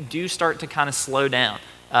we do start to kind of slow down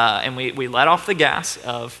and we let off the gas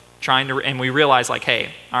of trying to, and we realize like,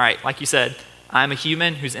 hey, all right, like you said, I'm a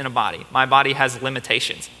human who's in a body. My body has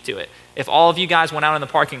limitations to it. If all of you guys went out in the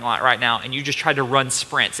parking lot right now and you just tried to run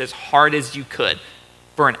sprints as hard as you could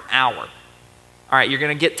for an hour, all right, you're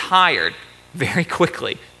going to get tired very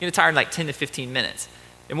quickly. You're going to get tired in like 10 to 15 minutes.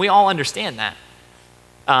 And we all understand that.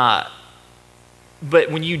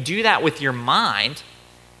 But when you do that with your mind,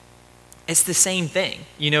 it's the same thing.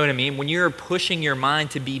 You know what I mean? When you're pushing your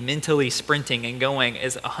mind to be mentally sprinting and going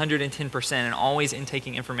as 110% and always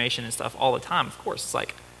intaking information and stuff all the time, of course, it's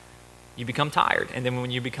like you become tired. And then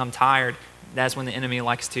when you become tired, that's when the enemy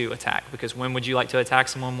likes to attack. Because when would you like to attack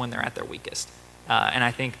someone? When they're at their weakest. And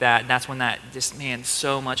I think that's when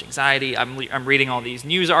so much anxiety. I'm reading all these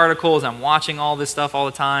news articles. I'm watching all this stuff all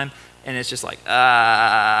the time. And it's just like,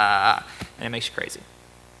 and it makes you crazy.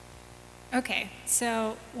 Okay,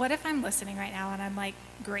 so what if I'm listening right now and I'm like,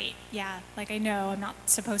 great, yeah, like I know I'm not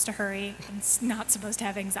supposed to hurry. I'm not supposed to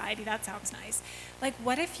have anxiety. That sounds nice. Like,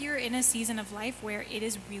 what if you're in a season of life where it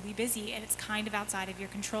is really busy and it's kind of outside of your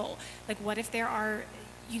control? Like, what if there are,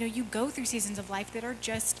 you go through seasons of life that are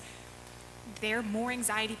just, they're more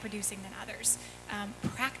anxiety producing than others.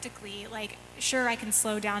 Practically, like, sure, I can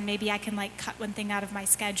slow down. Maybe I can like cut one thing out of my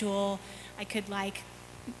schedule. I could like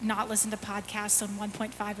not listen to podcasts on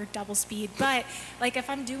 1.5 or double speed. But like, if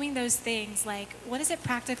I'm doing those things, like, what does it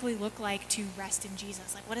practically look like to rest in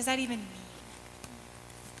Jesus? Like, what does that even mean?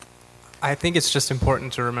 I think it's just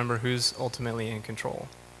important to remember who's ultimately in control.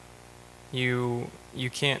 You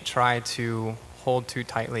can't try to hold too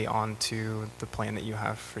tightly onto the plan that you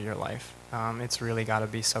have for your life. It's really got to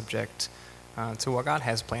be subject to what God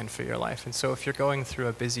has planned for your life. And so if you're going through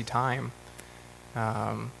a busy time,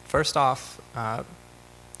 first off,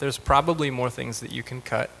 there's probably more things that you can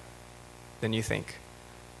cut than you think.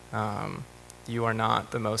 You are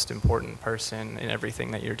not the most important person in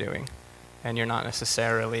everything that you're doing, and you're not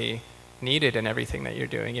necessarily needed in everything that you're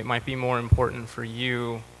doing. It might be more important for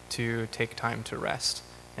you to take time to rest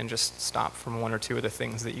and just stop from one or two of the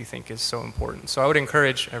things that you think is so important. So I would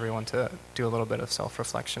encourage everyone to do a little bit of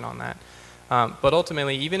self-reflection on that. But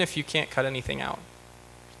ultimately, even if you can't cut anything out,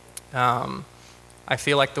 I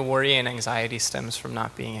feel like the worry and anxiety stems from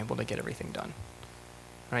not being able to get everything done,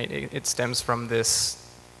 right? It stems from this,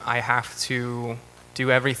 I have to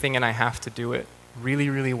do everything and I have to do it really,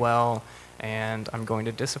 really well, and I'm going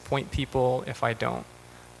to disappoint people if I don't.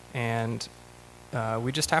 And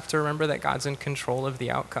we just have to remember that God's in control of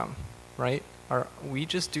the outcome, right? We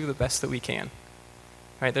just do the best that we can,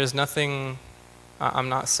 right? There's nothing, I'm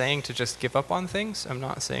not saying to just give up on things. I'm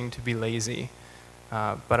not saying to be lazy.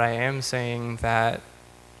 But I am saying that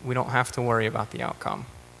we don't have to worry about the outcome.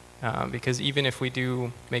 Because even if we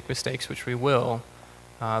do make mistakes, which we will,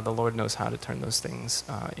 the Lord knows how to turn those things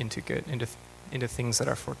into good, into things that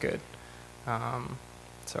are for good.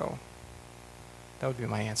 So that would be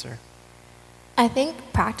my answer. I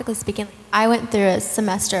think, practically speaking, I went through a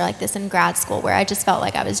semester like this in grad school where I just felt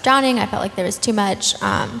like I was drowning. I felt like there was too much.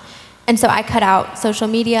 And so I cut out social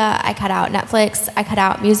media, I cut out Netflix, I cut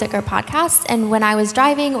out music or podcasts. And when I was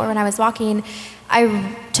driving or when I was walking,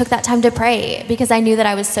 I took that time to pray because I knew that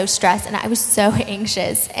I was so stressed and I was so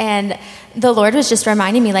anxious. And the Lord was just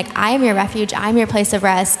reminding me, like, I am your refuge, I'm your place of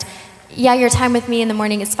rest. Yeah, your time with me in the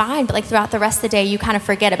morning is fine, but like throughout the rest of the day, you kind of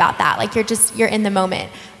forget about that. Like you're in the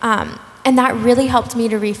moment. And that really helped me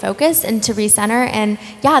to refocus and to recenter. And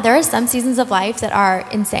yeah, there are some seasons of life that are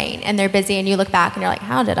insane and they're busy and you look back and you're like,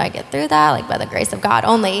 how did I get through that? Like by the grace of God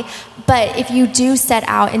only. But if you do set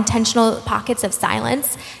out intentional pockets of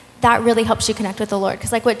silence, that really helps you connect with the Lord.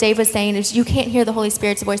 Because like what Dave was saying is you can't hear the Holy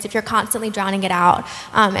Spirit's voice if you're constantly drowning it out.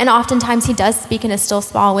 And oftentimes he does speak in a still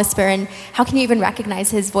small whisper. And how can you even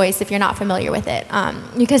recognize his voice if you're not familiar with it?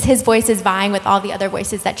 Because his voice is vying with all the other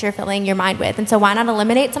voices that you're filling your mind with. And so why not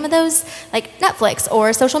eliminate some of those, like Netflix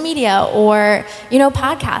or social media or,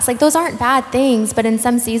 podcasts? Like those aren't bad things, but in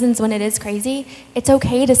some seasons when it is crazy, it's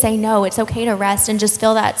okay to say no. It's okay to rest and just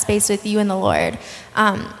fill that space with you and the Lord.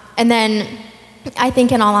 And then I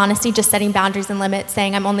think in all honesty, just setting boundaries and limits,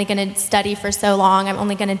 saying I'm only going to study for so long, I'm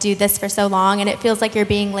only going to do this for so long, and it feels like you're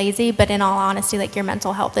being lazy, but in all honesty, like your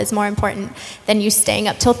mental health is more important than you staying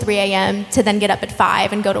up till 3 a.m. to then get up at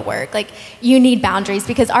 5 and go to work. Like you need boundaries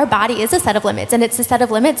because our body is a set of limits, and it's a set of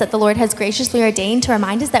limits that the Lord has graciously ordained to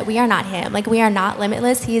remind us that we are not him. Like we are not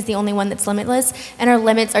limitless. He is the only one that's limitless, and our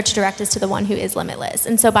limits are to direct us to the one who is limitless.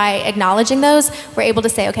 And so by acknowledging those, we're able to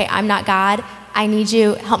say, okay, I'm not God. I need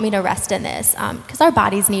you, help me to rest in this. Because our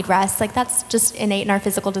bodies need rest. Like, that's just innate in our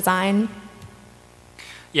physical design.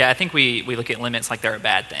 Yeah, I think we look at limits like they're a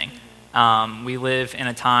bad thing. We live in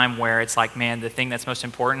a time where it's like, man, the thing that's most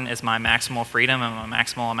important is my maximal freedom and my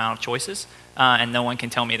maximal amount of choices, and no one can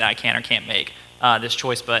tell me that I can or can't make this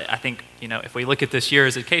choice. But I think, if we look at this year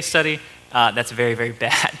as a case study, that's very, very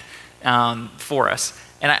bad for us.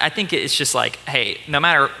 And I think it's just like, hey, no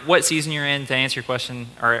matter what season you're in, to answer your question,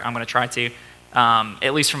 or I'm going to try to,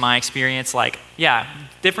 at least from my experience, like, yeah,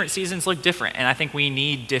 different seasons look different, and I think we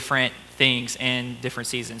need different things in different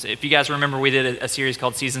seasons. If you guys remember, we did a series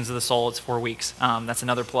called Seasons of the Soul. It's 4 weeks. That's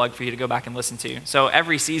another plug for you to go back and listen to. So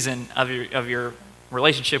every season of your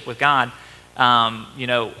relationship with God,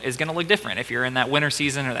 is going to look different. If you're in that winter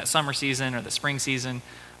season or that summer season or the spring season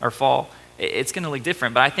or fall, it's going to look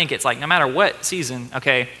different. But I think it's like, no matter what season,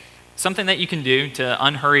 okay, something that you can do to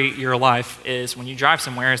unhurry your life is, when you drive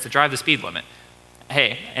somewhere, is to drive the speed limit.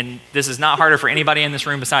 Hey, and this is not harder for anybody in this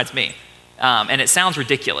room besides me. And it sounds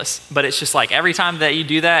ridiculous, but it's just like, every time that you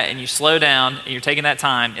do that and you slow down and you're taking that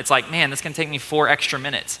time, it's like, man, that's going to take me 4 extra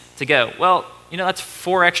minutes to go. Well, that's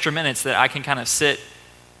 4 extra minutes that I can kind of sit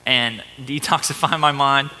and detoxify my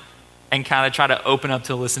mind and kind of try to open up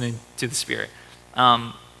to listening to the Spirit.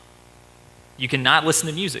 You cannot listen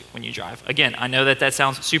to music when you drive. Again, I know that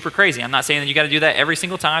sounds super crazy. I'm not saying that you got to do that every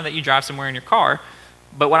single time that you drive somewhere in your car,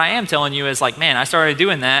 but what I am telling you is like, man, I started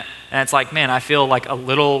doing that, and it's like, man, I feel like a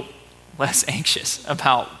little less anxious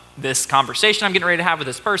about this conversation I'm getting ready to have with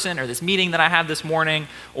this person, or this meeting that I have this morning,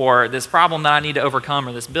 or this problem that I need to overcome,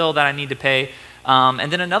 or this bill that I need to pay.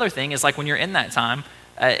 And then another thing is, like, when you're in that time,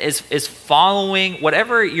 is following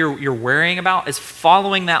whatever you're worrying about, is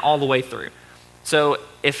following that all the way through. So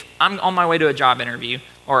if I'm on my way to a job interview,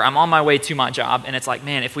 or I'm on my way to my job, and it's like,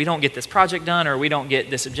 man, if we don't get this project done, or we don't get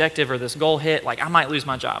this objective or this goal hit, like, I might lose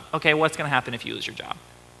my job. Okay, what's going to happen if you lose your job?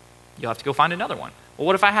 You'll have to go find another one. Well,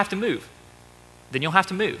 what if I have to move? Then you'll have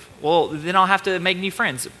to move. Well, then I'll have to make new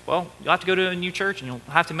friends. Well, you'll have to go to a new church, and you'll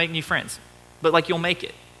have to make new friends. But, like, you'll make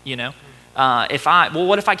it,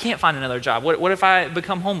 what if I can't find another job? What if I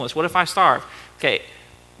become homeless? What if I starve? Okay,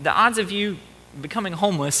 the odds of you becoming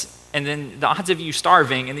homeless and then the odds of you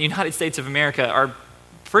starving in the United States of America are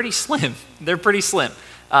pretty slim. They're pretty slim.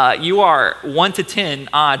 You are 1 to 10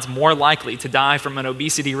 odds more likely to die from an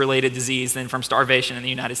obesity-related disease than from starvation in the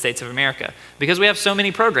United States of America, because we have so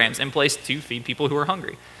many programs in place to feed people who are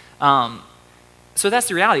hungry. So that's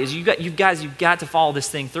the reality, is you've got to follow this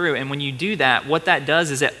thing through. And when you do that, what that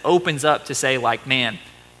does is it opens up to say, like, man,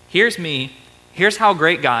 here's me, here's how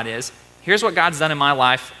great God is, here's what God's done in my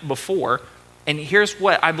life before, and here's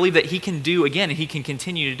what I believe that he can do again and he can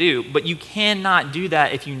continue to do. But you cannot do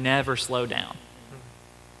that if you never slow down.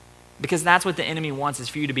 Because that's what the enemy wants, is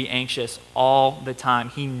for you to be anxious all the time.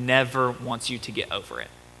 He never wants you to get over it.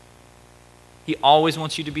 He always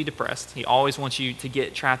wants you to be depressed. He always wants you to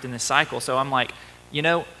get trapped in this cycle. So I'm like,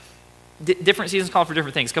 different seasons call for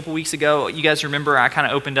different things. A couple weeks ago, you guys remember I kind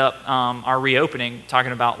of opened up our reopening,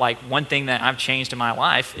 talking about, like, one thing that I've changed in my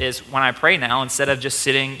life is when I pray now, instead of just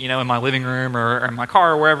sitting, in my living room or in my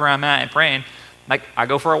car or wherever I'm at and praying, like, I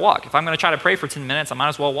go for a walk. If I'm going to try to pray for 10 minutes, I might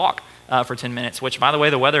as well walk for 10 minutes, which, by the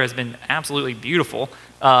way, the weather has been absolutely beautiful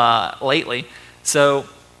lately. So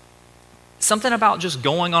something about just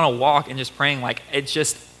going on a walk and just praying, like,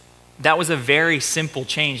 that was a very simple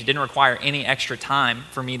change. It didn't require any extra time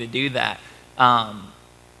for me to do that.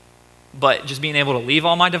 But just being able to leave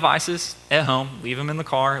all my devices at home, leave them in the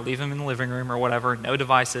car, leave them in the living room or whatever, no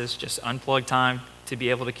devices, just unplug time to be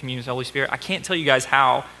able to commune with the Holy Spirit. I can't tell you guys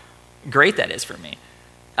how great that is for me.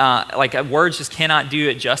 Words just cannot do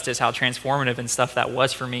it justice how transformative and stuff that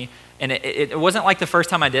was for me. And it wasn't like the first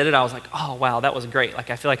time I did it, I was like, oh, wow, that was great. Like,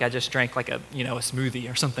 I feel like I just drank like a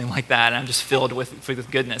smoothie or something like that, and I'm just filled with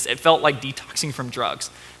goodness. It felt like detoxing from drugs,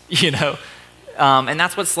 and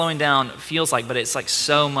that's what slowing down feels like, but it's like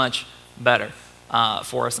so much better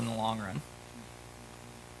for us in the long run.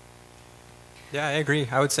 Yeah, I agree.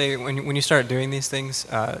 I would say when you start doing these things,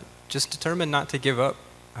 just determine not to give up,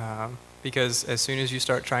 because as soon as you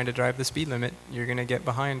start trying to drive the speed limit, you're going to get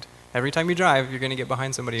behind. Every time you drive, you're going to get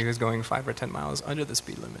behind somebody who's going 5 or 10 miles under the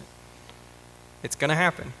speed limit. It's going to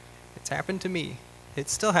happen. It's happened to me.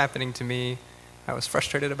 It's still happening to me. I was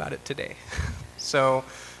frustrated about it today. So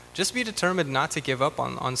just be determined not to give up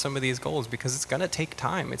on some of these goals, because it's going to take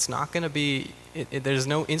time. It's not going to be, there's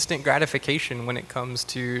no instant gratification when it comes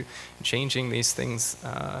to changing these things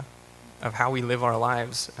of how we live our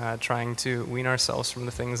lives, trying to wean ourselves from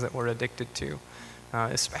the things that we're addicted to,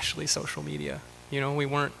 especially social media. We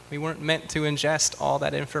weren't meant to ingest all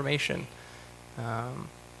that information,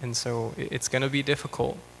 and so it's going to be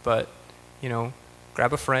difficult. But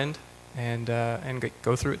grab a friend and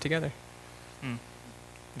go through it together. You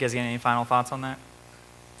guys got any final thoughts on that?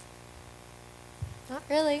 Not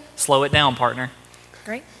really. Slow it down, partner.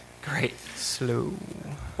 Great. Great. Slow.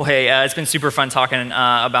 Well, hey, it's been super fun talking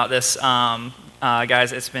about this.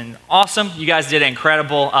 Guys, it's been awesome. You guys did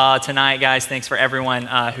incredible tonight, guys. Thanks for everyone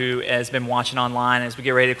who has been watching online. As we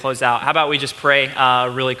get ready to close out, how about we just pray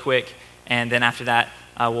really quick, and then after that,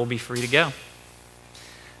 we'll be free to go.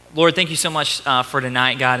 Lord, thank you so much for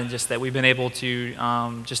tonight, God, and just that we've been able to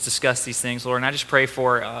just discuss these things, Lord. And I just pray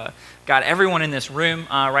for, God, everyone in this room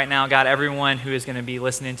right now, God, everyone who is going to be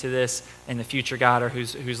listening to this in the future, God, or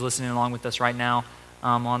who's listening along with us right now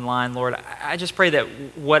online, Lord. I just pray that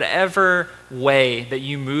whatever way that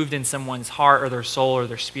you moved in someone's heart or their soul or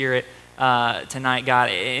their spirit tonight, God,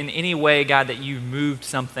 in any way, God, that you moved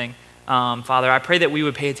something, Father, I pray that we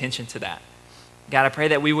would pay attention to that. God, I pray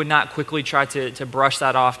that we would not quickly try to brush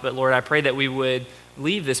that off, but Lord, I pray that we would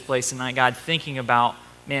leave this place tonight, God, thinking about,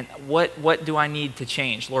 man, what do I need to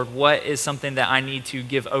change? Lord, what is something that I need to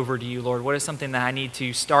give over to you, Lord? What is something that I need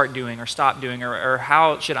to start doing or stop doing, or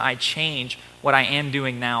how should I change what I am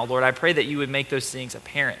doing now? Lord, I pray that you would make those things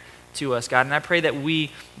apparent to us, God, and I pray that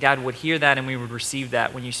we, God, would hear that and we would receive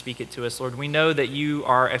that when you speak it to us, Lord. We know that you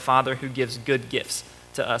are a Father who gives good gifts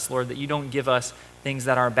to us, Lord, that you don't give us things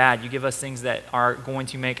that are bad. You give us things that are going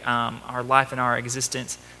to make our life and our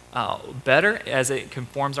existence better as it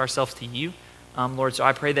conforms ourselves to you, Lord. So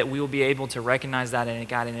I pray that we will be able to recognize that and,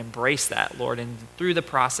 God, and embrace that, Lord. And through the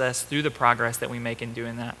process, through the progress that we make in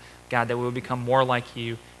doing that, God, that we will become more like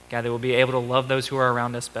you, God, that we'll be able to love those who are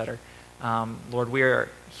around us better. Lord, we are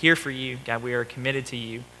here for you, God. We are committed to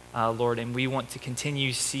you, Lord, and we want to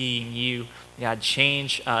continue seeing you, God,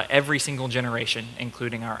 change every single generation,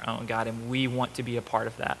 including our own, God, and we want to be a part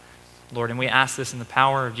of that, Lord, and we ask this in the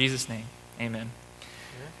power of Jesus' name. Amen.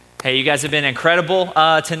 Hey, you guys have been incredible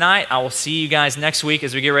tonight. I will see you guys next week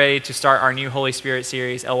as we get ready to start our new Holy Spirit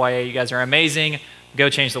series, LYA. You guys are amazing. Go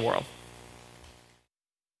change the world.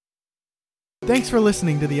 Thanks for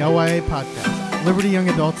listening to the LYA podcast. Liberty Young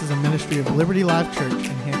Adults is a ministry of Liberty Life Church in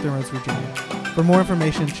Hampton Roads, Virginia. For more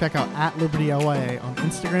information, check out @LibertyLYA on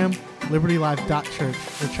Instagram, libertylife.church,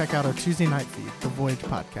 or check out our Tuesday night feed, The Voyage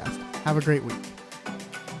Podcast. Have a great week.